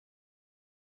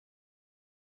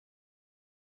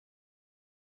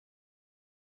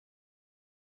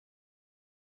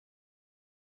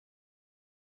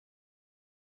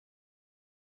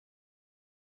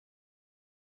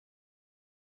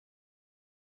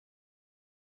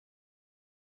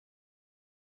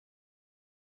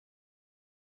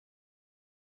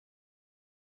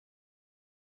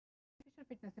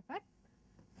fitness effects.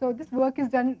 So this work is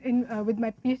done with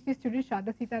my PhD student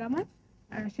Shada Sitaraman.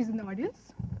 She's in the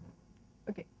audience.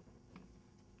 Okay.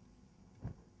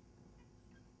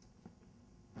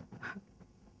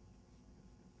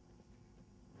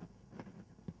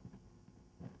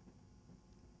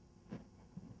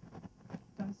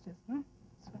 Downstairs, no?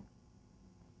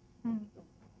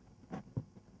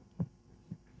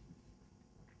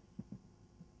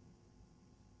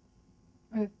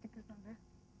 Oh, the stick is not there.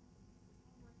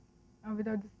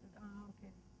 Without this,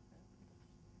 okay.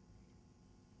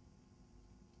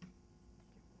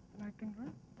 I can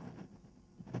run.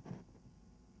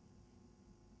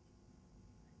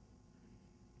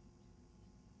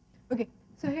 Okay,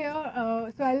 so here,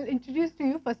 so I'll introduce to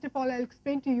you, first of all, I'll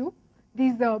explain to you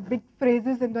these big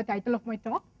phrases in the title of my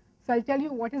talk. So I'll tell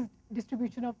you what is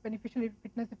distribution of beneficial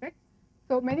fitness effects.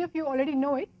 So many of you already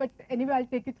know it, but anyway, I'll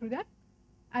take you through that.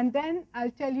 And then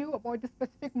I'll tell you about the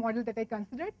specific model that I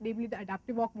considered, namely the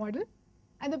adaptive walk model.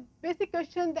 And the basic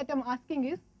question that I'm asking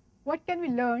is, what can we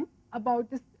learn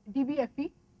about this DBFE,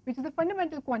 which is a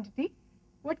fundamental quantity?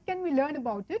 What can we learn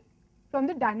about it from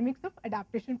the dynamics of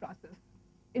adaptation process?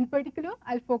 In particular,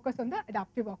 I'll focus on the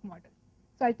adaptive walk model.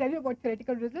 So I'll tell you about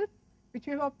theoretical results which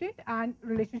we have obtained and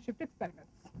relationship to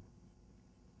experiments.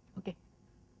 Okay.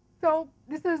 So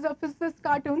this is a physicist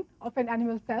cartoon of an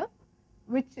animal cell,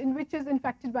 which is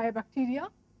infected by a bacteria,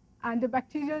 and the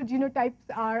bacterial genotypes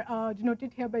are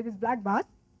denoted here by these black bars.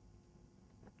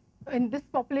 And this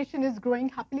population is growing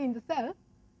happily in the cell.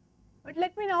 But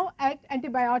let me now add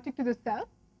antibiotic to the cell.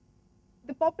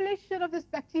 The population of this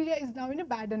bacteria is now in a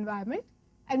bad environment,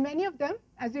 and many of them,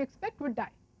 as you expect, would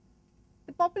die.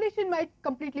 The population might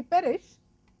completely perish.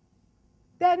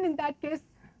 Then in that case,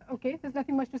 okay, there's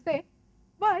nothing much to say.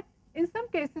 But in some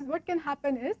cases, what can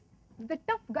happen is the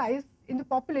tough guys in the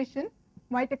population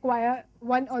might acquire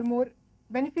one or more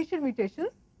beneficial mutations,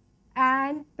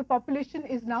 and the population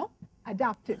is now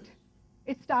adapted.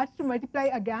 It starts to multiply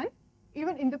again,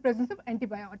 even in the presence of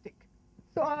antibiotic.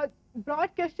 So a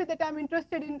broad question that I'm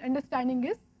interested in understanding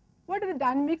is, what are the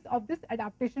dynamics of this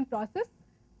adaptation process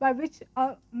by which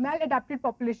a maladapted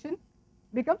population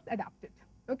becomes adapted?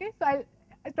 Okay, so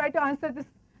I'll try to answer this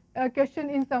question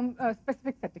in some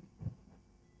specific setting.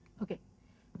 Okay.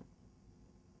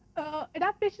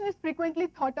 Adaptation is frequently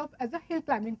thought of as a hill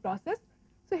climbing process.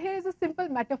 So here is a simple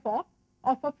metaphor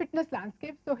of a fitness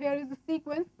landscape. So here is a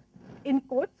sequence in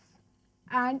quotes,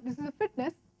 and this is a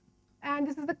fitness, and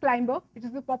this is the climber, which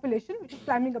is the population, which is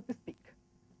climbing up this peak.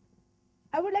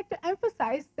 I would like to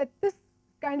emphasize that this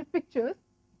kind of pictures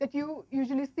that you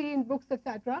usually see in books,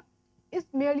 etc., is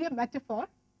merely a metaphor.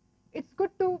 It's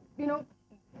good to,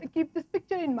 keep this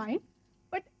picture in mind,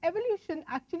 but evolution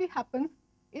actually happens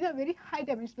in a very high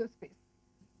dimensional space.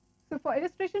 So for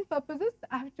illustration purposes,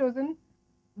 I have chosen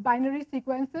binary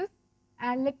sequences,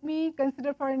 and let me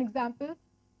consider, for an example,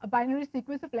 a binary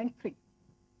sequence of length 3.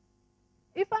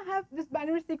 If I have this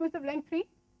binary sequence of length 3,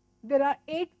 there are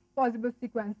 8 possible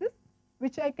sequences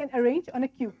which I can arrange on a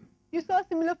cube. You saw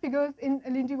similar figures in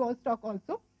Lindy Wall's talk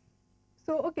also.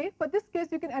 So okay, for this case,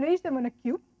 you can arrange them on a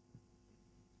cube.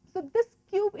 So this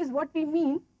cube is what we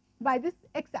mean by this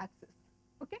x-axis,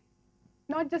 okay?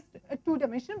 Not just a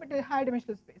 2-dimensional, but a higher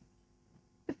dimensional space.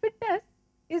 The fitness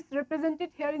is represented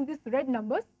here in these red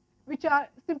numbers, which are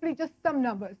simply just some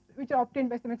numbers, which are obtained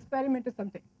by some experiment or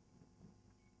something.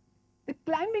 The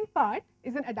climbing part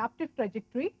is an adaptive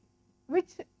trajectory,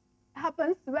 which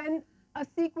happens when a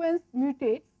sequence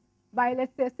mutates by,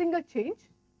 let's say, a single change,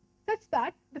 such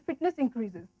that the fitness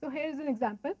increases. So here is an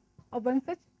example of one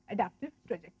such adaptive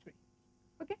trajectory.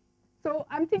 Okay, so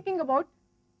I'm thinking about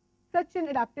such an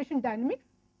adaptation dynamics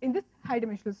in this high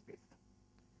dimensional space.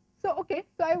 So okay,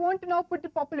 so I want to now put the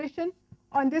population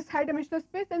on this high dimensional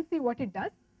space and see what it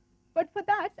does. But for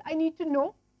that, I need to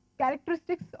know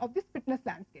characteristics of this fitness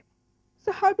landscape.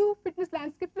 So how do fitness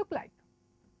landscapes look like?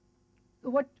 So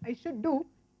what I should do,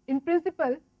 in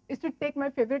principle, is to take my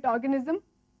favorite organism,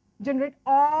 generate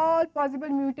all possible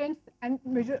mutants, and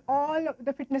measure all of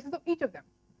the fitnesses of each of them.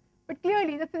 But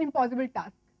clearly, that's an impossible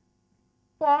task.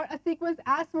 For a sequence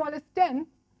as small as 10,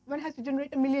 one has to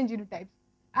generate 1 million genotypes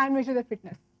and measure their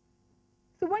fitness.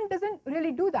 So one doesn't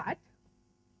really do that,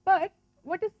 but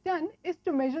what is done is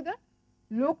to measure the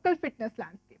local fitness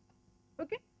landscape.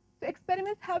 Okay? So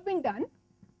experiments have been done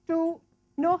to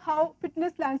know how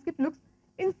fitness landscape looks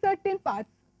in certain parts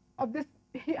of this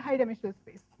high dimensional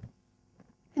space.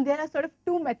 And there are sort of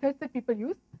 2 methods that people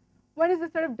use. One is a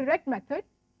sort of direct method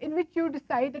in which you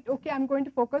decide that, okay, I'm going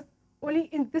to focus only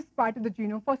in this part of the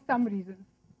genome for some reasons.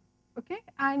 Okay?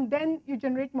 And then you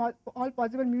generate all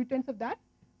possible mutants of that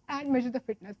and measure the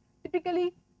fitness.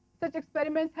 Typically, Such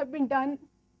experiments have been done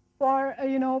for,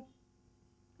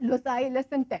 loci less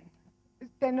than 10,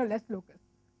 10 or less locus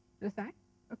loci.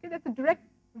 Okay, that's a direct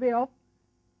way of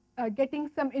getting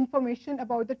some information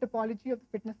about the topology of the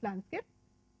fitness landscape.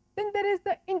 Then there is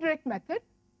the indirect method,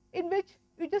 in which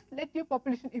you just let your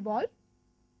population evolve,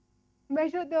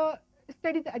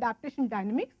 study the adaptation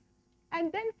dynamics,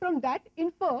 and then from that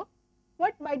infer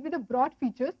what might be the broad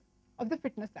features of the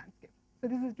fitness landscape. So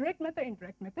this is direct method,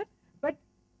 indirect method, but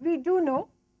we do know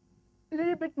a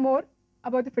little bit more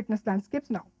about the fitness landscapes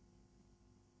now.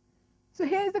 So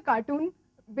here is a cartoon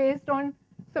based on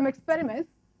some experiments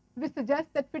which suggest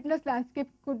that fitness landscape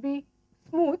could be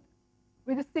smooth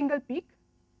with a single peak.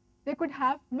 They could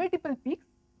have multiple peaks.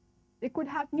 They could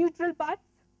have neutral parts.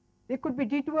 They could be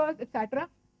detours, etc.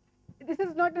 This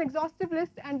is not an exhaustive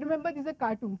list, and remember, these are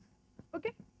cartoons.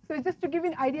 Okay, so it's just to give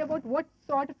you an idea about what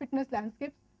sort of fitness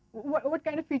landscapes, what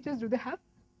kind of features do they have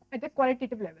at a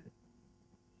qualitative level.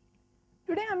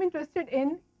 Today, I'm interested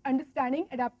in understanding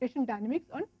adaptation dynamics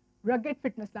on rugged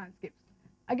fitness landscapes.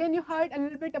 Again, you heard a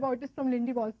little bit about this from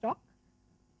Lindy Wall's talk.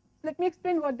 So let me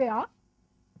explain what they are.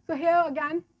 So here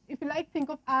again, if you like, think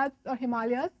of Alps or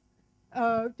Himalayas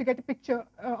to get a picture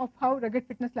of how rugged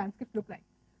fitness landscapes look like.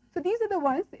 So these are the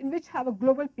ones in which have a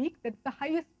global peak, that's the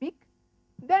highest peak.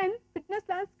 Then fitness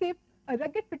landscapes,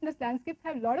 rugged fitness landscapes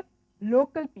have a lot of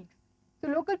local peaks. So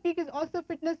local peak is also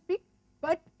fitness peak,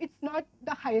 but it's not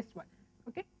the highest one.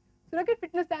 Okay. So rugged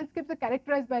fitness landscapes are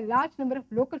characterized by a large number of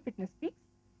local fitness peaks.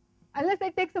 Unless I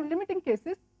take some limiting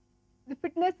cases, the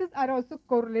fitnesses are also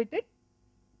correlated.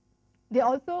 They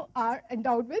also are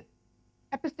endowed with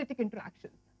epistatic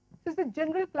interactions. So it's a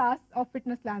general class of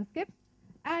fitness landscapes,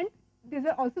 and these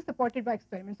are also supported by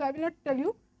experiments. So I will not tell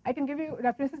you, I can give you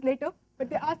references later, but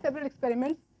there are several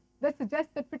experiments that suggest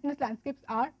that fitness landscapes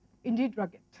are indeed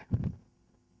rugged.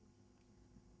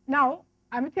 Now,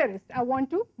 I'm a theorist. I want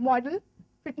to model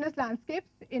fitness landscapes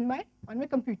on my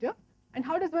computer. And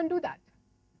how does one do that?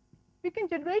 We can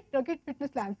generate rugged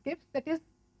fitness landscapes. That is,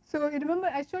 so you remember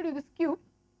I showed you this cube,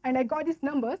 and I got these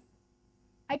numbers.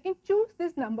 I can choose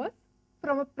these numbers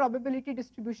from a probability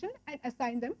distribution and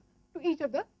assign them to each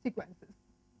of the sequences.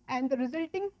 And the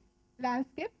resulting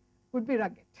landscape would be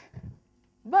rugged.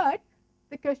 But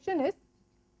the question is,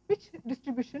 which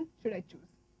distribution should I choose?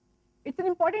 It's an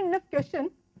important enough question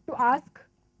to ask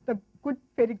the good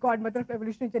fairy godmother of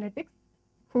evolutionary genetics,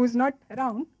 who is not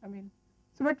around.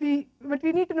 So what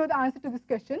we need to know the answer to this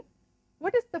question: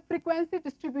 what is the frequency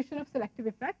distribution of selective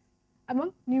effects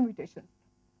among new mutations?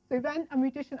 So when a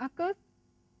mutation occurs,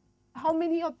 how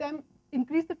many of them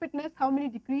increase the fitness, how many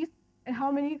decrease, and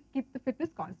how many keep the fitness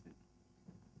constant?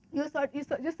 You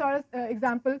just saw an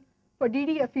example for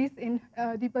DDFEs in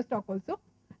Deepa's talk also,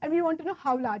 and we want to know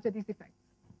how large are these effects.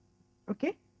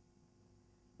 Okay.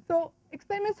 So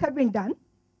experiments have been done,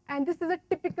 and this is a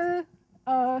typical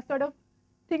sort of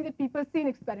thing that people see in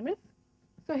experiments.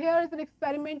 So here is an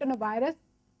experiment on a virus,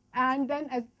 and then,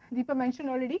 as Deepa mentioned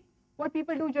already, what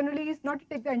people do generally is not to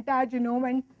take the entire genome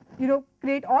and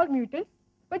create all mutants,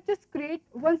 but just create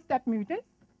one-step mutants,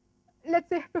 let's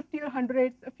say 50 or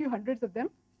hundreds, a few hundreds of them,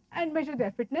 and measure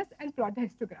their fitness and plot the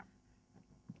histogram.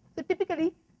 So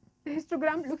typically, the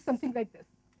histogram looks something like this.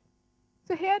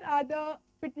 So here are the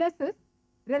fitnesses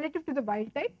relative to the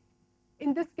wild type.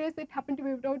 In this case, it happened to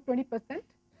be about 20%.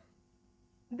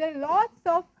 There are lots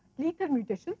of lethal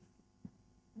mutations.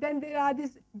 Then there are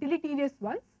these deleterious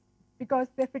ones, because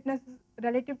their fitness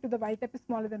relative to the wild type is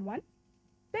smaller than 1.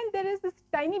 Then there is this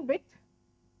tiny bit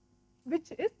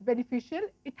which is beneficial.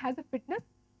 It has a fitness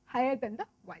higher than the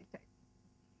wild type.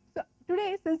 So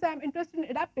today, since I am interested in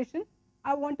adaptation,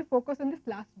 I want to focus on this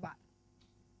last bar.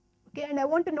 Okay, and I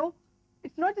want to know,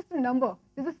 it's not just a number,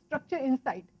 there's a structure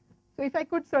inside. So if I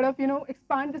could sort of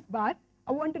expand this bar,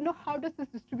 I want to know how does this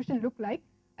distribution look like,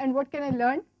 and what can I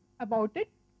learn about it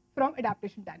from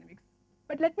adaptation dynamics.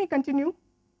 But let me continue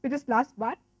with this last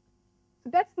bar. So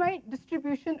that's my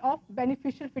distribution of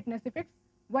beneficial fitness effects,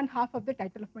 one half of the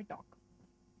title of my talk.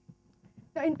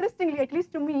 Now, interestingly, at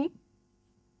least to me,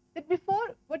 that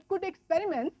before one could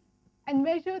experiments and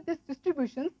measure these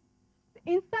distributions,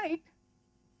 the insight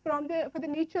for the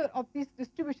nature of these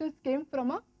distributions came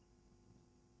from a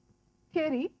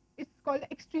theory. It's called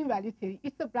extreme value theory.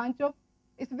 It's a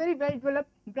very well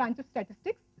developed branch of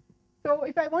statistics. So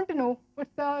if I want to know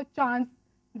what's the chance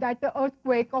that the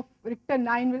earthquake of Richter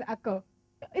 9 will occur,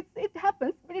 it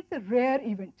happens, but it's a rare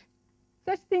event.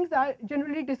 Such things are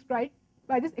generally described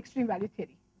by this extreme value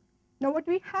theory. Now what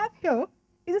we have here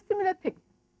is a similar thing.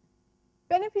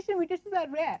 Beneficial mutations are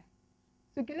rare.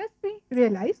 So Gillespie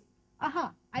realized,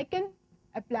 I can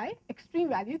apply extreme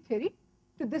value theory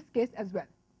to this case as well.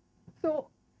 So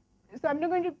so I'm not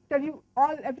going to tell you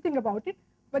everything about it,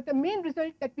 but the main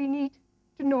result that we need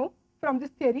to know from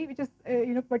this theory, which is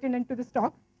pertinent to this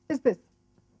talk, is this.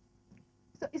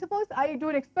 So suppose I do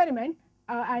an experiment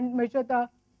and measure the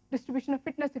distribution of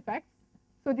fitness effects.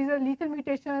 So these are lethal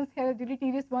mutations, here are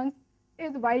deleterious ones,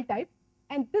 is wild type,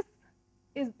 and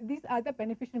these are the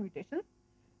beneficial mutations.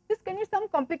 This can be some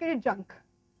complicated junk,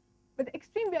 but the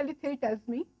extreme value theory tells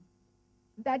me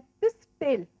that this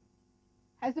tail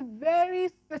has a very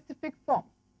specific form.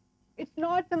 It's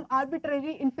not some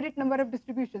arbitrary infinite number of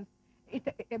distributions.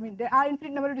 There are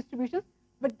infinite number of distributions,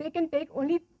 but they can take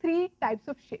only 3 types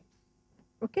of shapes.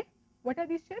 Okay, what are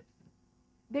these shapes?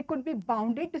 They could be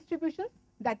bounded distributions.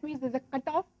 That means there's a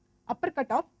cutoff, upper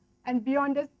cutoff, and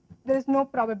beyond this, there is no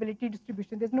probability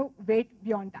distribution. There's no weight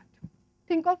beyond that.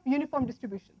 Think of uniform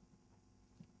distribution.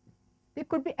 They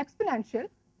could be exponential.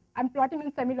 I'm plotting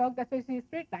in semi-log, that's why you see a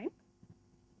straight line.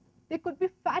 They could be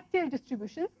fat tail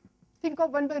distributions. Think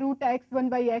of 1 by root x, 1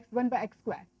 by x, 1 by x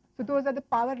square. So those are the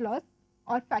power laws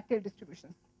or fat tail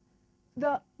distributions.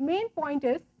 The main point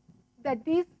is that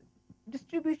these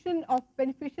distribution of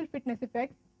beneficial fitness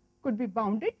effects could be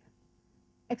bounded,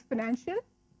 exponential,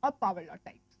 or power law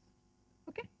types.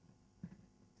 Okay.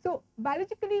 So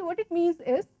biologically, what it means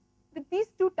is that these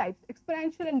 2 types,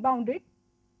 exponential and bounded,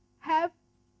 have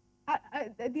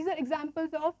these are examples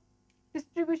of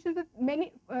distributions of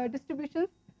many distributions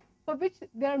for which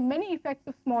there are many effects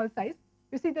of small size.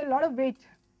 You see, there are a lot of weight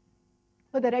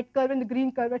for the red curve and the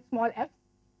green curve at small f,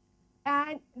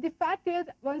 and the fat-tailed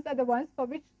ones are the ones for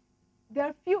which there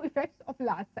are few effects of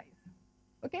large size.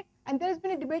 Okay, and there has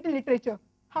been a debate in literature: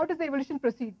 how does the evolution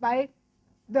proceed? By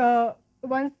the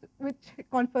ones which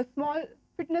confer small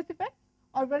fitness effects,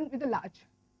 or one with a large?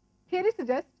 Theory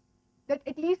suggests that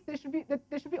at least there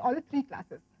should be all the 3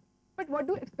 classes. But what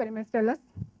do experiments tell us?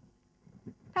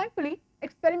 Thankfully,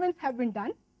 experiments have been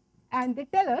done, and they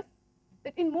tell us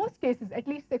that in most cases, at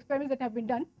least the experiments that have been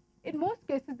done, in most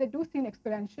cases they do see an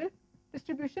exponential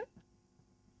distribution.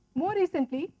 More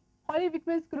recently,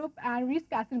 Holly-Wickman's group and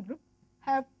Rees-Cassin group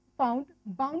have found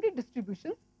bounded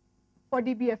distributions for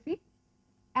DBFE,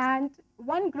 and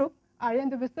one group, Aryan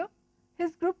de Visser,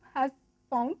 his group has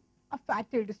found a fat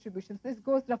tail distribution. This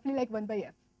goes roughly like 1 by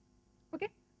f. Okay,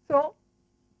 so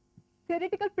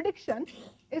theoretical prediction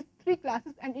is 3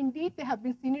 classes, and indeed they have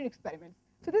been seen in experiments.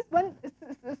 So this one is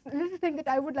a little thing that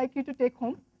I would like you to take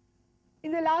home.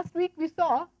 In the last week, we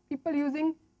saw people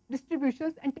using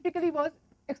distributions, and typically was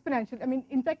exponential.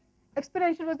 In fact,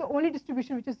 exponential was the only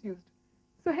distribution which is used.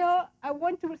 So here, I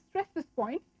want to stress this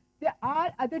point. There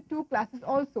are other 2 classes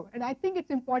also, and I think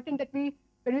it's important that when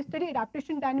we study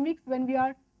adaptation dynamics, when we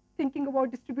are thinking about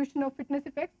distribution of fitness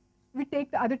effects, we take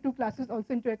the other 2 classes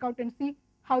also into account and see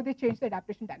how they change the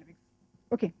adaptation dynamics.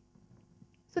 Okay,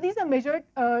 so these are measured,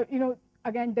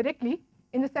 again directly,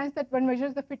 in the sense that one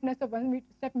measures the fitness of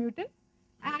one-step mutant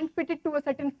and fit it to a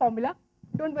certain formula.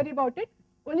 Don't worry about it.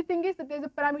 Only thing is that there's a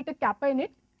parameter kappa in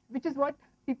it, which is what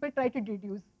people try to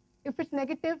deduce. If it's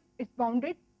negative, it's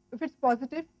bounded. If it's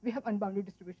positive, we have unbounded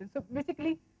distribution. So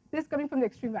basically, this is coming from the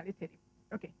extreme value theory.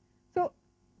 Okay, so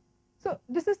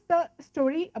this is the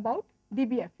story about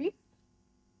DBFEs,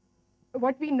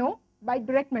 what we know by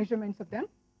direct measurements of them.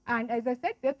 And as I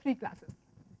said, there are 3 classes.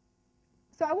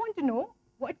 So I want to know,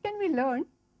 what can we learn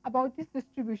about these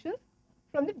distributions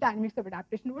from the dynamics of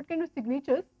adaptation? What kind of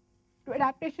signatures do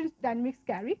adaptation dynamics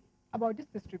carry about this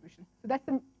distribution? So that's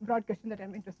a broad question that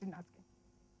I'm interested in asking.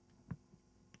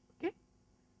 Okay,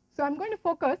 so I'm going to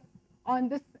focus on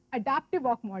this adaptive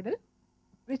walk model,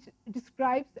 which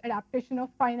describes adaptation of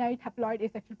finite haploid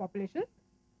asexual populations,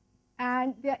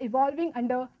 and they are evolving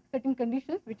under certain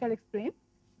conditions, which I'll explain: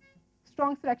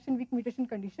 strong selection, weak mutation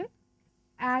condition.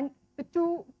 And the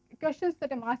 2 questions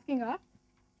that I'm asking are,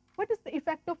 what is the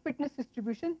effect of fitness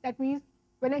distribution? That means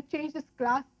when I change this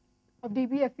class of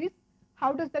DBFEs,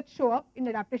 how does that show up in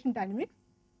adaptation dynamics?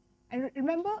 And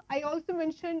remember, I also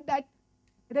mentioned that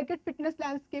rugged fitness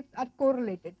landscapes are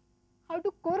correlated. How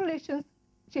do correlations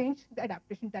change the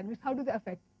adaptation dynamics? How do they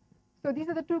affect? So these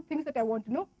are the 2 things that I want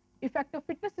to know: effect of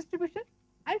fitness distribution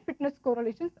and fitness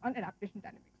correlations on adaptation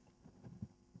dynamics.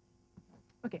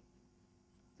 Okay,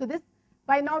 so this,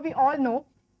 by now we all know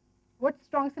what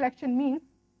strong selection means.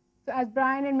 So as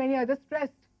Brian and many others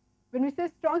stressed, when we say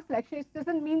strong selection, it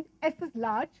doesn't mean S is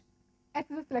large, S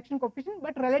is a selection coefficient,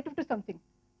 but relative to something,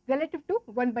 relative to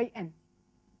 1 by n.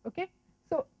 Okay,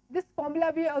 so this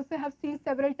formula we also have seen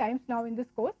several times now in this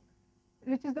course,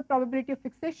 which is the probability of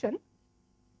fixation.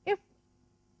 If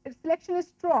selection is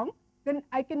strong, then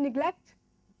I can neglect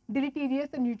deleterious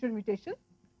and neutral mutations,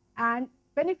 and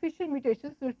beneficial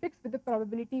mutations will fix with the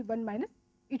probability 1 minus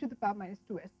e to the power minus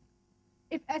 2s.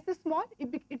 If S is small,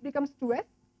 it becomes 2S,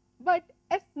 but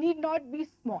S need not be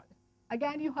small.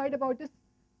 Again, you heard about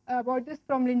this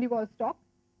from Lindy-Wall's talk.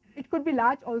 It could be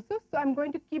large also, so I'm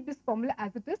going to keep this formula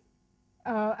as it is.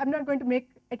 I'm not going to make,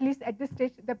 at least at this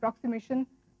stage, the approximation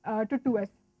to 2S.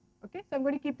 Okay, so I'm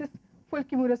going to keep this full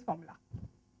Kimura's formula.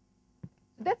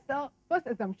 That's the first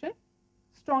assumption,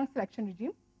 strong selection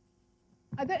regime.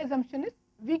 Other assumption is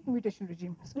weak mutation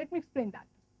regime. So let me explain that.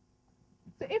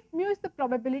 So if mu is the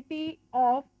probability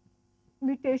of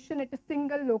mutation at a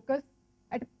single locus,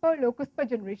 at per locus per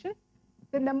generation,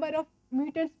 the number of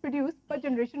mutants produced per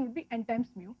generation would be n times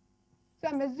mu. So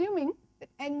I'm assuming that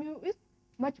n mu is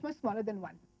much smaller than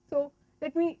 1. So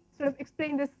let me sort of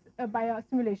explain this by a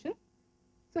simulation.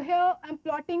 So here I'm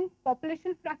plotting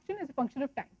population fraction as a function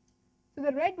of time. So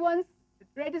the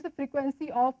red is the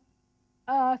frequency of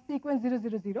sequence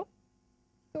 000.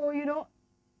 So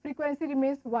frequency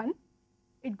remains 1.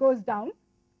 It goes down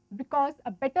because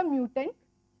a better mutant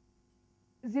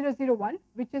 001,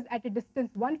 which is at a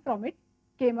distance 1 from it,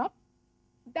 came up.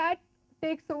 That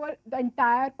takes over the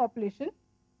entire population.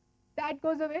 That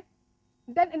goes away.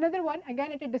 Then another one,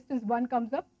 again at a distance 1,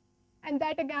 comes up, and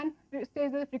that again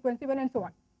stays at frequency 1, and so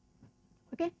on.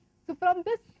 Okay. So from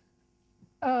this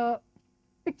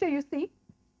picture, you see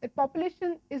that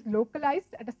population is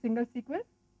localized at a single sequence.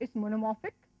 It's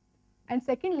monomorphic. And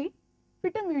secondly,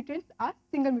 fitter mutants are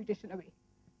single mutation away.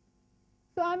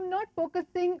 So I'm not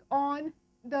focusing on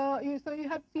so you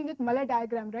have seen this Muller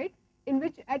diagram, right, in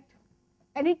which at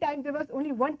any time there was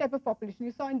only one type of population.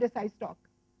 You saw in Desai's talk.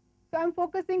 So I'm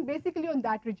focusing basically on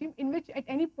that regime in which at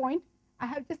any point I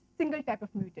have just single type of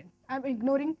mutants. I'm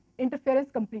ignoring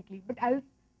interference completely, but I'll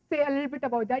say a little bit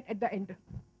about that at the end.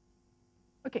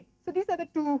 Okay, so these are the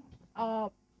two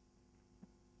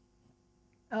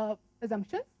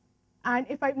assumptions. And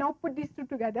if I now put these two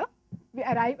together, we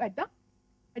arrive at the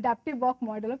adaptive walk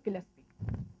model of Gillespie.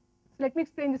 So let me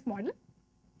explain this model.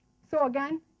 So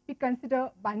again, we consider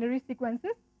binary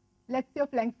sequences, let's say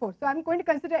of length 4. So I'm going to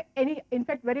consider any, in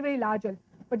fact, very large,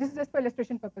 but this is just for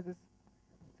illustration purposes.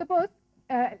 Suppose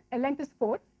a length is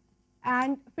 4,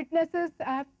 and fitnesses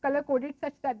are color coded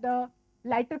such that the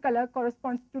lighter color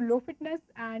corresponds to low fitness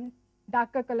and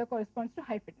darker color corresponds to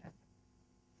high fitness.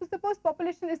 So suppose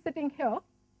population is sitting here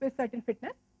with certain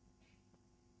fitness.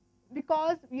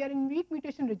 Because we are in weak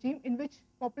mutation regime in which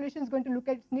population is going to look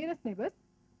at its nearest neighbors,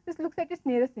 this looks at its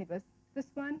nearest neighbors, this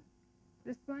one,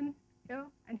 here,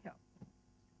 and here.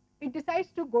 It decides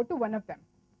to go to one of them.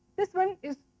 This one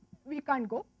is, we can't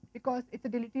go because it's a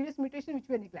deleterious mutation which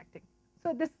we are neglecting.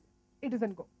 So this, it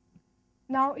doesn't go.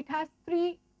 Now it has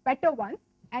 3 better ones,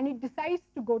 and it decides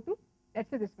to go to,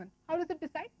 let's say, this one. How does it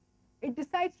decide? It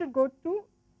decides to go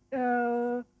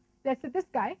to, let's say, this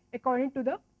guy according to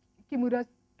the Kimura's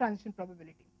transition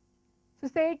probability. So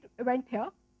say it went here,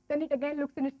 then it again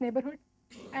looks in its neighborhood,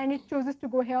 and it chooses to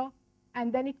go here,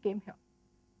 and then it came here.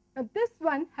 Now this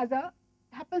one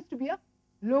happens to be a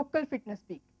local fitness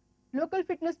peak. Local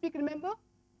fitness peak, remember,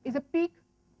 is a peak.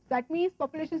 That means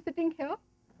population sitting here,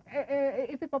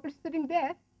 if a population sitting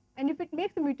there, and if it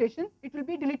makes a mutation, it will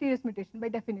be a deleterious mutation by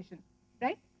definition,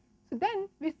 right? So then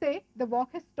we say the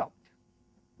walk has stopped.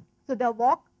 So the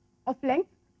walk of length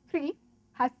 3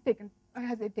 has taken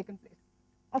place.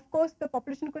 Of course, the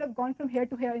population could have gone from here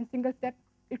to here in single step.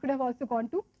 It could have also gone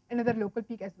to another local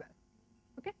peak as well.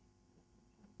 Okay.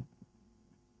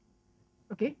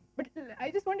 Okay, but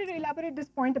I just wanted to elaborate this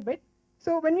point a bit.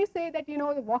 So when we say that the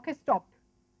walk has stopped,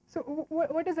 so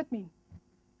what does that mean?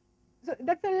 So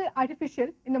that's a little artificial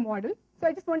in the model. So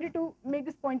I just wanted to make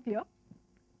this point clear.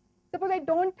 Suppose I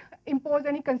don't impose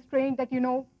any constraint that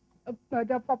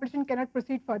the population cannot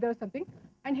proceed further or something,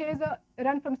 and here is a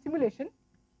run from simulation.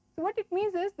 So what it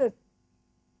means is this: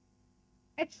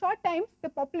 at short times, the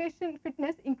population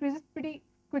fitness increases pretty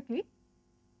quickly.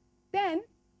 Then,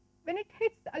 when it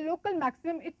hits a local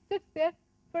maximum, it sits there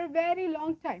for a very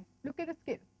long time. Look at the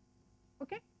scale.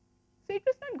 Okay, so it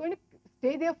is not going to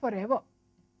stay there forever.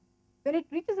 When it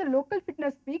reaches a local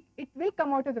fitness peak, it will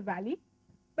come out of the valley,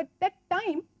 but that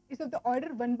time is of the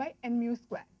order 1 by n mu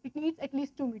square. It needs at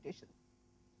least 2 mutations.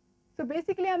 So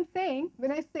basically, I'm saying,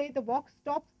 when I say the walk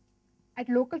stops at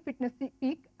local fitness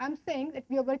peak, I'm saying that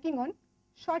we are working on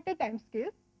shorter time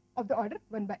scales of the order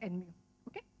 1 by n mu.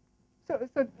 Okay, so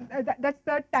that's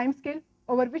the time scale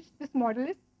over which this model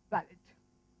is valid.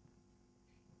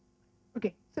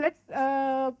 Okay, so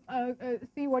let's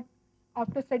see what,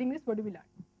 after studying this, what do we learn?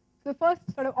 So the first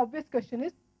sort of obvious question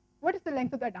is, what is the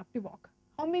length of the adaptive walk?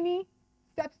 How many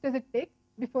steps does it take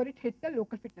before it hits the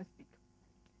local fitness peak?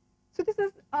 So this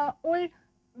is an old,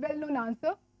 well-known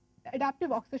answer. The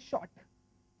adaptive walks are short.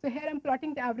 So here I'm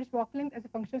plotting the average walk length as a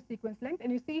function of sequence length,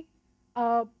 and you see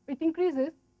it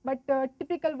increases, but the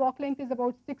typical walk length is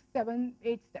about 6, 7,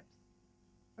 8 steps.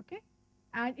 Okay,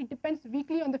 and it depends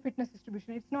weakly on the fitness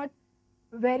distribution. It's not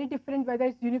very different whether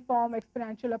it's uniform,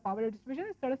 exponential, or power distribution.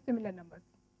 It's sort of similar numbers.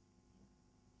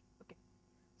 Okay,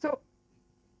 so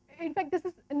in fact, this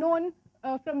is known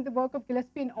from the work of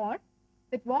Gillespie and Orr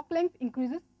that walk length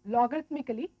increases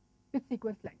logarithmically with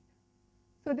sequence length.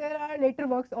 So there are later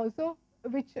works also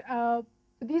which so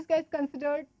these guys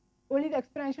considered only the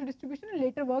exponential distribution, and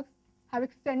later works have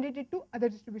extended it to other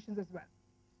distributions as well.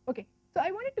 Okay, so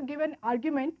I wanted to give an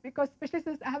argument, because especially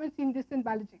since I haven't seen this in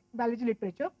biology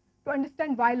literature, to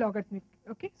understand why logarithmic.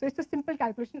 Okay, so it's a simple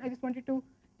calculation. I just wanted to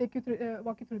take you through,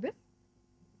 walk you through this.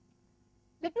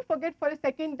 Let me forget for a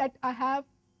second that I have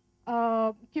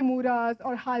Kimura's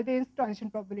or Haldane's transition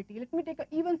probability. Let me take an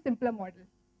even simpler model.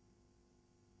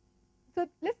 So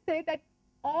let's say that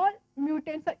all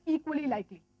mutants are equally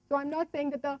likely. So I'm not saying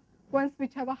that the ones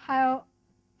which have a higher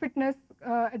fitness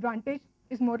advantage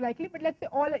is more likely, but let's say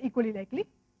all are equally likely.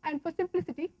 And for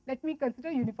simplicity, let me consider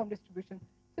uniform distribution.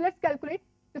 So let's calculate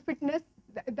the fitness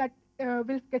that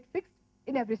will get fixed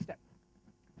in every step.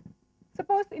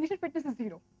 Suppose initial fitness is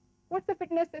 0. What's the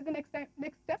fitness as the next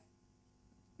step?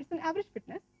 It's an average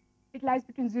fitness. It lies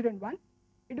between 0 and 1.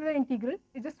 It is an integral.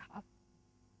 It's just half,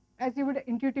 as you would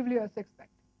intuitively also expect.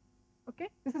 Okay,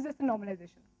 this is just a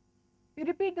normalization. You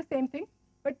repeat the same thing,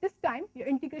 but this time your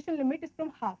integration limit is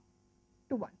from half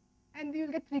to 1, and you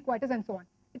will get 3/4 and so on.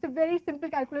 It's a very simple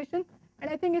calculation, and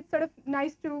I think it's sort of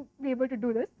nice to be able to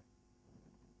do this.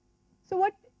 So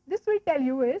what this will tell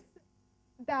you is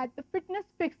that the fitness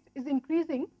fixed is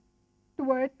increasing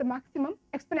towards the maximum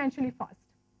exponentially fast.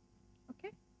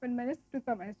 Okay, 1 minus 2 to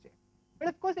the minus j. But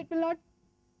of course, it will not,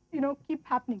 keep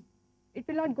happening. It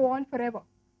will not go on forever.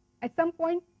 At some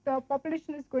point, the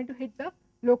population is going to hit the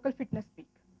local fitness peak.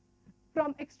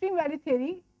 From extreme value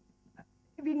theory,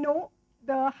 we know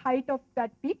the height of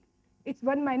that peak. It's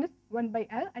 1 minus 1 by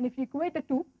L, and if you equate the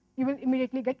two, you will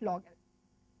immediately get log L.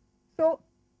 So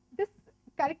this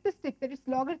characteristic that is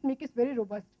logarithmic is very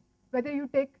robust. Whether you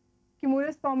take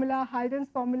Kimura's formula, Haldane's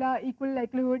formula, equal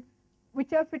likelihood,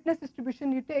 whichever fitness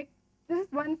distribution you take, this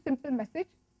is one simple message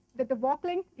that the walk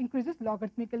length increases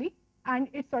logarithmically, and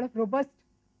it's sort of robust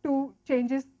to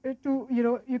changes to,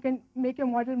 you can make your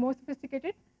model more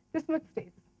sophisticated. This much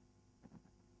stays.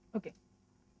 Okay.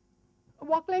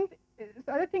 Walk length,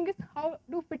 the other thing is, how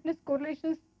do fitness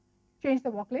correlations change the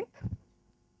walk length?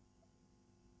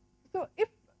 So if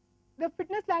the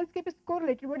fitness landscape is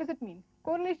correlated, what does it mean?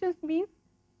 Correlations means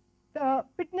the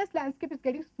fitness landscape is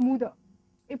getting smoother.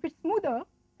 If it's smoother,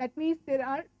 that means there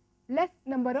are less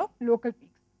number of local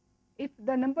peaks. If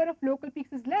the number of local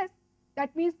peaks is less,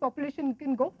 that means population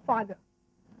can go farther.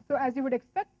 So as you would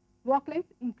expect, walk length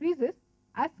increases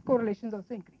as correlations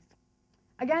also increase.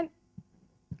 Again,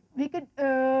 we could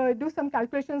do some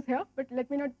calculations here, but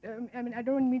let me not, I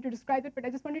don't mean to describe it, but I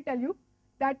just want to tell you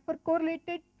that for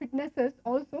correlated fitnesses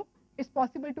also, it's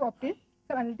possible to obtain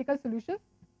some analytical solutions.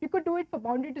 You could do it for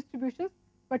boundary distributions,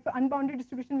 but for unbounded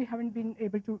distribution, we haven't been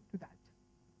able to do that.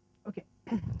 Okay,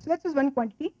 so that's just one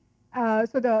quantity.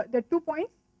 So the 2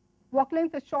 points, walk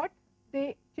lengths are short,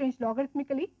 they change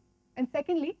logarithmically, and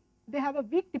secondly, they have a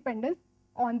weak dependence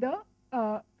on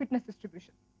the fitness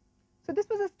distribution. So this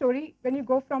was a story when you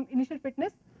go from initial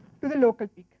fitness to the local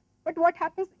peak. But what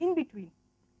happens in between?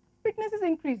 Fitness is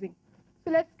increasing.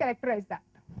 So let's characterize that.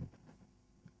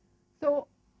 So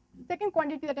second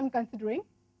quantity that I'm considering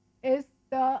is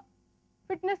the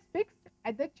fitness fixed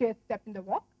at the jth step in the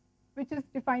walk, which is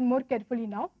defined more carefully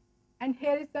now. And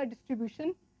here is the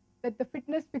distribution that the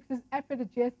fitness fixes f at the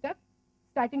jth step,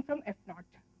 starting from f naught,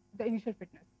 the initial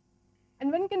fitness.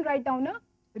 And one can write down a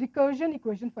recursion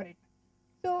equation for it.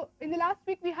 So in the last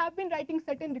week, we have been writing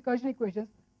certain recursion equations,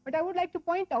 but I would like to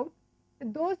point out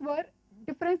that those were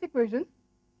difference equations.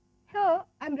 Here,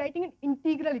 I'm writing an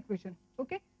integral equation.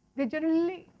 Okay, they're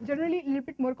generally a little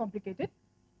bit more complicated.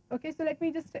 Okay, so let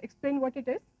me just explain what it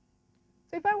is.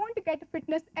 So if I want to get a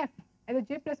fitness f at the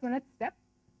j plus 1th step,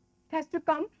 it has to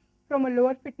come from a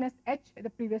lower fitness h at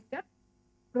the previous step,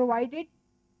 provided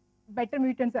better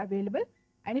mutants are available.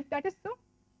 And if that is so,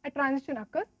 a transition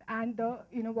occurs and the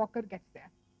walker gets there.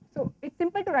 So it's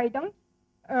simple to write down,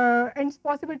 and it's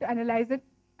possible to analyze it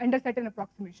under certain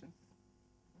approximations.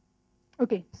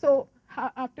 Okay, so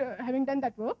after having done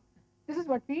that work, this is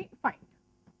what we find.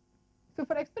 So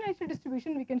for exponential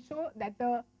distribution, we can show that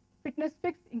the fitness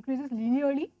fix increases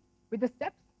linearly with the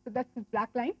steps. So that's the black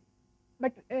line.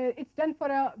 But it's done for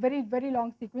a very, very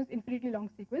long sequence, infinitely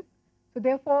long sequence. So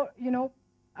therefore,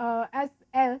 as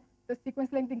L, the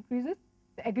sequence length increases,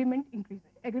 the the agreement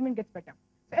increases, agreement gets better.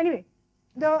 So anyway,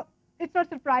 it's not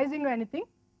surprising or anything.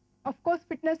 Of course,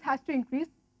 fitness has to increase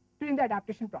during the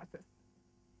adaptation process.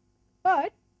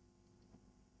 But,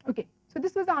 okay, so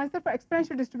this was the answer for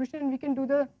exponential distribution, and we can do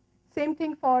the same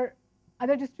thing for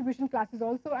other distribution classes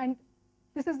also, and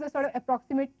this is the sort of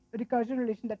approximate recursion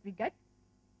relation that we get.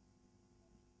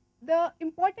 The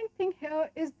important thing here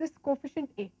is this coefficient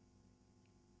A.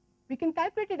 We can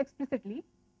calculate it explicitly,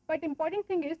 but important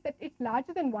thing is that it's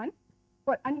larger than 1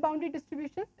 for unbounded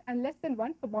distributions and less than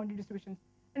 1 for bounded distributions.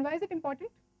 And why is it important?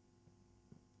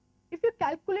 If you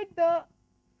calculate the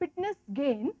fitness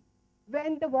gain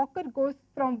when the walker goes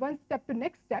from one step to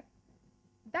next step,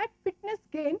 that fitness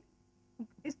gain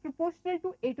is proportional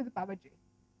to A to the power j.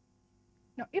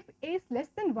 Now, if A is less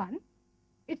than 1,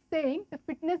 it's saying the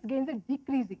fitness gains are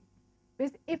decreasing.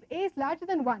 Whereas if A is larger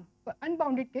than 1 for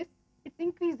unbounded case, it's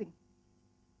increasing.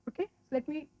 Okay, so let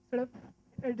me sort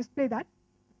of display that.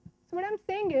 So what I'm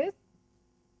saying is,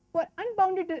 for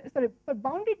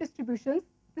bounded distributions,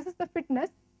 this is the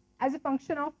fitness as a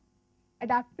function of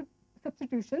adaptive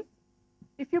substitutions.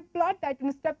 If you plot that in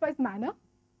a stepwise manner,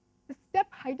 the step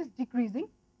height is decreasing.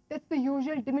 That's the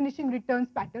usual diminishing returns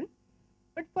pattern.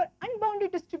 But for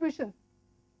unbounded distributions,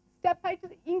 step height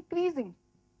is increasing.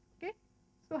 Okay,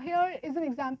 so here is an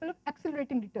example of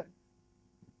accelerating returns.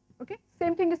 Okay,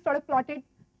 same thing is sort of plotted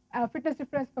fitness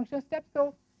difference function of steps.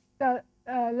 So the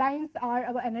lines are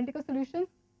our analytical solutions,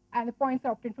 and the points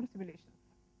are obtained from simulations.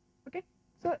 Okay,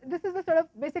 so this is the sort of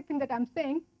basic thing that I'm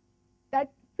saying,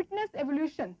 that fitness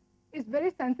evolution is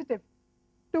very sensitive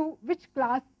to which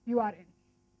class you are in.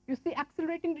 You see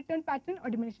accelerating return pattern or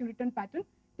diminishing return pattern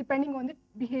depending on the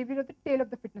behavior of the tail of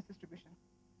the fitness distribution.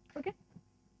 Okay.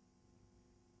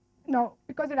 Now,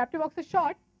 because adaptive walks are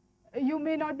short, you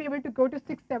may not be able to go to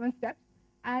 6, 7 steps,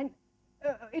 and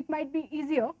it might be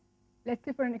easier, let's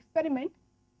say for an experiment,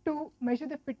 to measure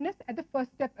the fitness at the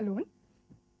first step alone.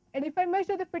 And if I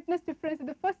measure the fitness difference at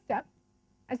the first step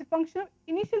as a function of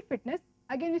initial fitness,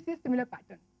 again you see a similar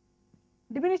pattern.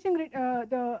 Diminishing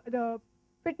the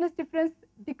fitness difference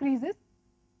decreases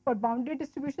for bounded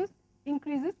distributions,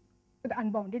 increases for the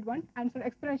unbounded one, and so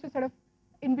exponential sort of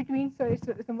in between, so it's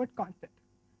somewhat constant.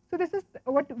 So this is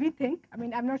what we think. I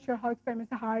mean, I'm not sure how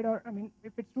experiments are hard, or I mean,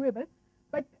 if it's doable,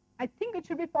 but I think it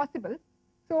should be possible.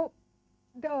 So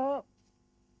the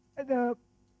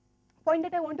point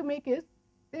that I want to make is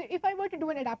that if I were to do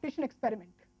an adaptation experiment,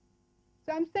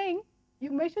 so I'm saying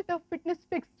you measure the fitness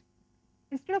fixed.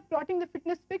 Instead of plotting the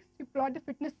fitness fixed, you plot the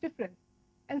fitness difference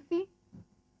and see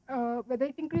whether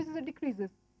it increases or decreases.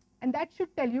 And that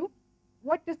should tell you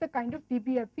what is the kind of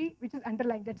DBFE which is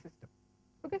underlying that system.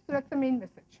 Okay, so that's the main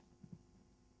message.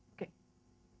 Okay,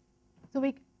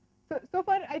 so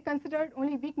far I considered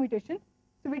only weak mutation.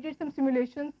 So we did some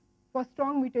simulations for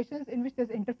strong mutations in which there's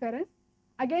interference.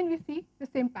 Again, we see the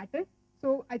same pattern.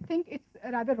 So I think it's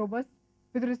rather robust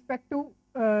with respect to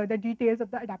the details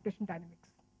of the adaptation dynamics.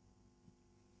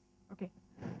 Okay.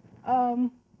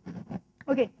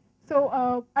 Okay.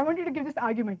 So I wanted to give this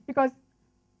argument because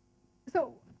it's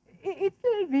a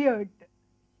little weird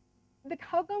that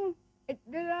how come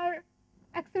there are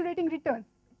accelerating returns.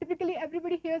 Typically,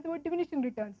 everybody hears about diminishing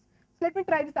returns. So let me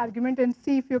try this argument and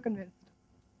see if you're convinced.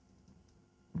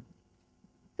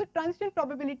 So transition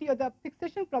probability or the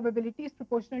fixation probability is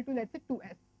proportional to, let's say,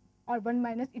 2s or 1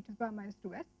 minus e to the power minus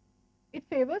 2s. It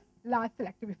favors large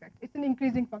selective effect. It's an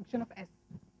increasing function of s,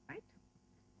 right?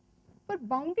 For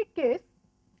bounded case,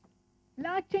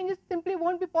 large changes simply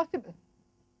won't be possible.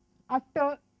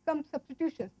 After some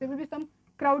substitutions, there will be some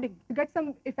crowding. To get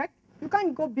some effect, you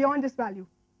can't go beyond this value.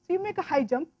 So you make a high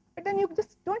jump, but then you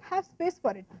just don't have space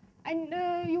for it. And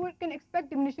you can expect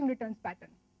diminishing returns pattern.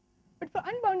 But for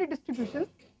unbounded distributions,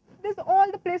 there's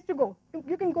all the place to go.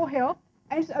 You can go here,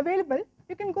 and it's available.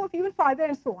 You can go even farther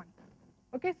and so on.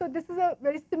 Okay, so this is a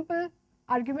very simple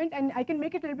argument, and I can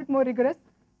make it a little bit more rigorous.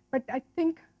 But I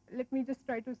think, let me just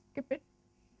try to skip it.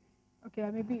 Okay,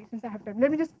 maybe since I have time,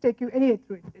 let me just take you anyway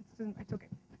through it. It's okay.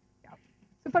 Yeah.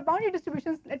 So for boundary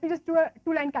distributions, let me just do a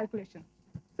 2-line calculation.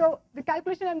 So the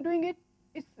calculation I'm doing it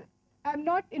is, I'm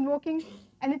not invoking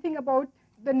anything about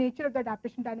the nature of the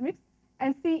adaptation dynamics,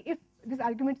 and see if this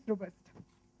argument is robust.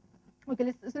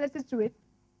 Okay, let's just do it.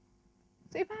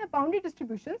 So if I have boundary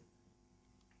distributions,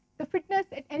 the fitness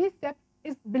at any step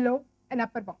is below an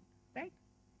upper bound, right?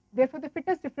 Therefore, the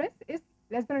fitness difference is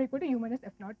less than or equal to u minus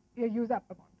f naught. You use the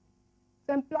upper bound.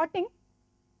 So I'm plotting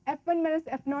f1 minus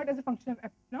f naught as a function of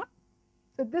f naught.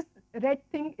 So this red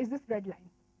thing is this red line.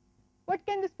 What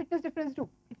can this fitness difference do?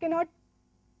 It cannot.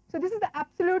 So this is the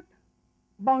absolute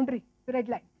boundary, the red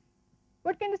line.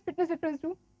 What can this fitness difference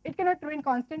do? It cannot remain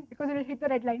constant because it will hit the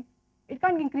red line. It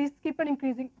can't increase, keep on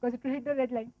increasing because it will hit the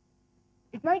red line.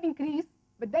 It might increase,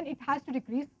 but then it has to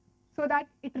decrease so that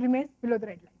it remains below the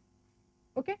red line.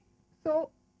 Okay, so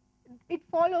it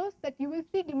follows that you will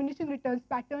see diminishing returns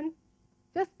pattern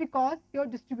just because your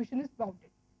distribution is bounded.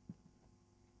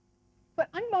 For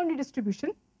unbounded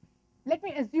distribution, let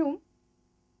me assume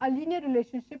a linear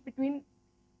relationship between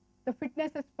the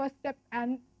fitness as first step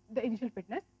and the initial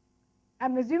fitness.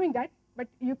 I'm assuming that, but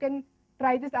you can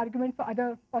try this argument for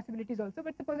other possibilities also,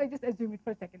 but suppose I just assume it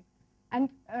for a second. And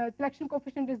selection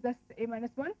coefficient is thus A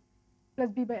minus 1 plus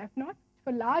B by F naught.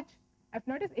 For large, F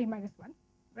naught is A minus 1,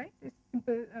 right? It's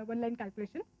simple one-line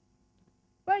calculation.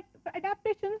 But for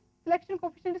adaptation, selection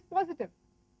coefficient is positive.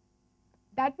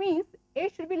 That means A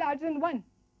should be larger than 1.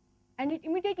 And it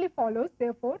immediately follows,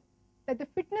 therefore, that the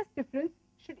fitness difference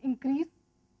should increase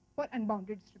for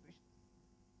unbounded distributions.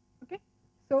 Okay?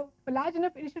 So for large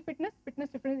enough initial fitness, fitness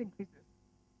difference increases.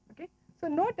 Okay? So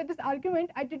note that this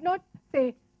argument, I did not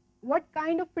say what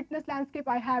kind of fitness landscape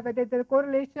I have, whether there are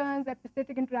correlations,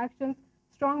 epistatic interactions,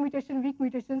 strong mutation, weak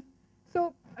mutations.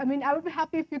 So, I mean, I would be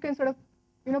happy if you can sort of,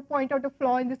 point out a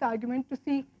flaw in this argument to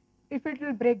see if it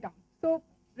will break down. So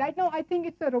right now, I think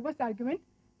it's a robust argument,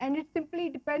 and it simply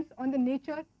depends on the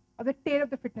nature of the tail of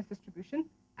the fitness distribution,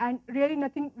 and really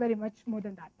nothing very much more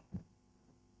than that.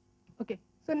 Okay,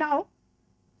 so now,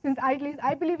 since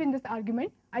I believe in this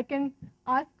argument, I can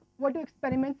ask what do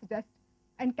experiments suggest,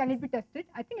 and can it be tested?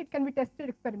 I think it can be tested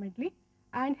experimentally.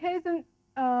 And here is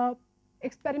an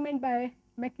experiment by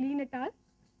McLean et al.,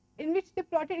 in which they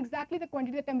plotted exactly the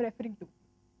quantity that I'm referring to.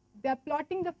 They are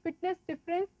plotting the fitness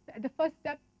difference at the first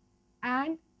step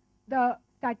and the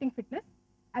starting fitness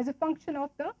as a function of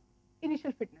the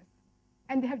initial fitness.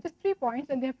 And they have just 3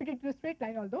 points, and they have fit it to a straight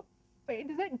line, although, but it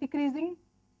is a decreasing,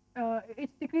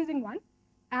 it's decreasing one.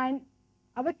 And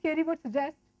our theory would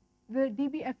suggest the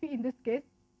dBFE in this case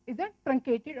is a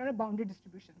truncated or a bounded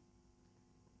distribution.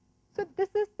 So this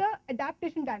is the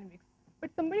adaptation dynamics. But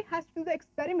somebody has to do the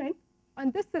experiment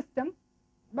on this system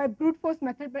by brute force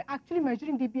method, by actually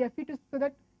measuring dBFE so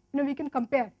that we can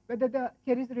compare whether the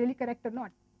theory is really correct or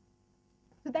not.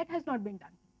 So that has not been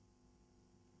done.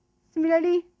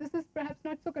 Similarly, this is perhaps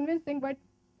not so convincing, but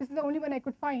this is the only one I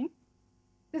could find.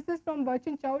 This is from Birch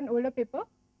and Chow, an older paper,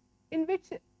 in which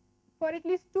for at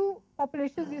least 2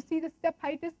 populations, you see the step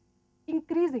height is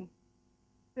increasing.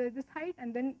 So this height,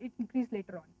 and then it increased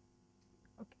later on.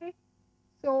 Okay,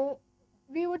 so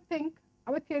we would think,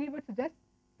 our theory would suggest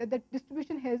that the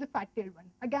distribution here is a fat-tailed one.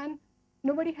 Again,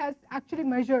 nobody has actually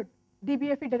measured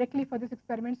dBFE directly for this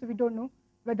experiment, so we don't know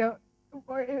whether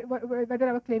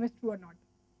our claim is true or not.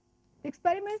 The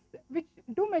experiments which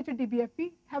do measure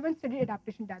dBFE haven't studied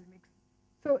adaptation dynamics.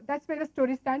 So that's where the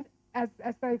story stands as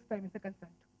far as experiments are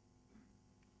concerned.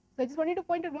 So I just wanted to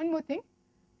point out one more thing.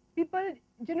 People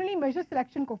generally measure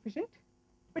selection coefficient,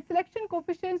 but selection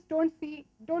coefficients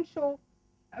don't show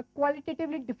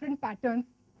qualitatively different patterns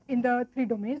in the 3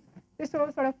 domains. They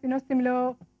show sort of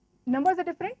similar numbers are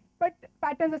different, but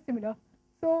patterns are similar.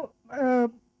 So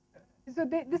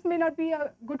this may not be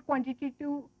a good quantity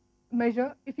to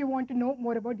measure if you want to know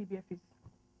more about dBFEs.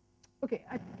 Okay,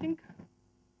 I think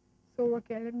so.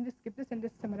 Okay, let me just skip this and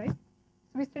just summarize.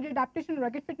 So we studied adaptation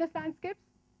rugged fitness landscapes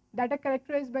that are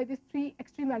characterized by these 3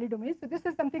 extreme value domains. So this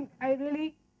is something I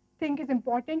really think is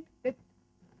important, that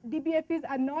dBFEs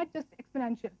are not just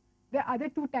exponential. There are other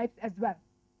 2 types as well.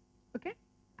 Okay,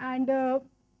 and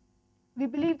we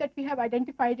believe that we have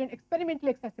identified an experimentally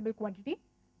accessible quantity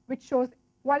which shows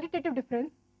qualitative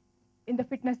difference in the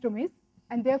fitness domains,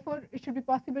 and therefore it should be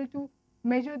possible to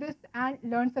measure this and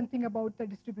learn something about the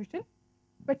distribution.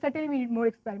 But certainly we need more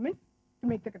experiments to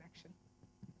make the connection.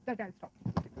 That I'll stop.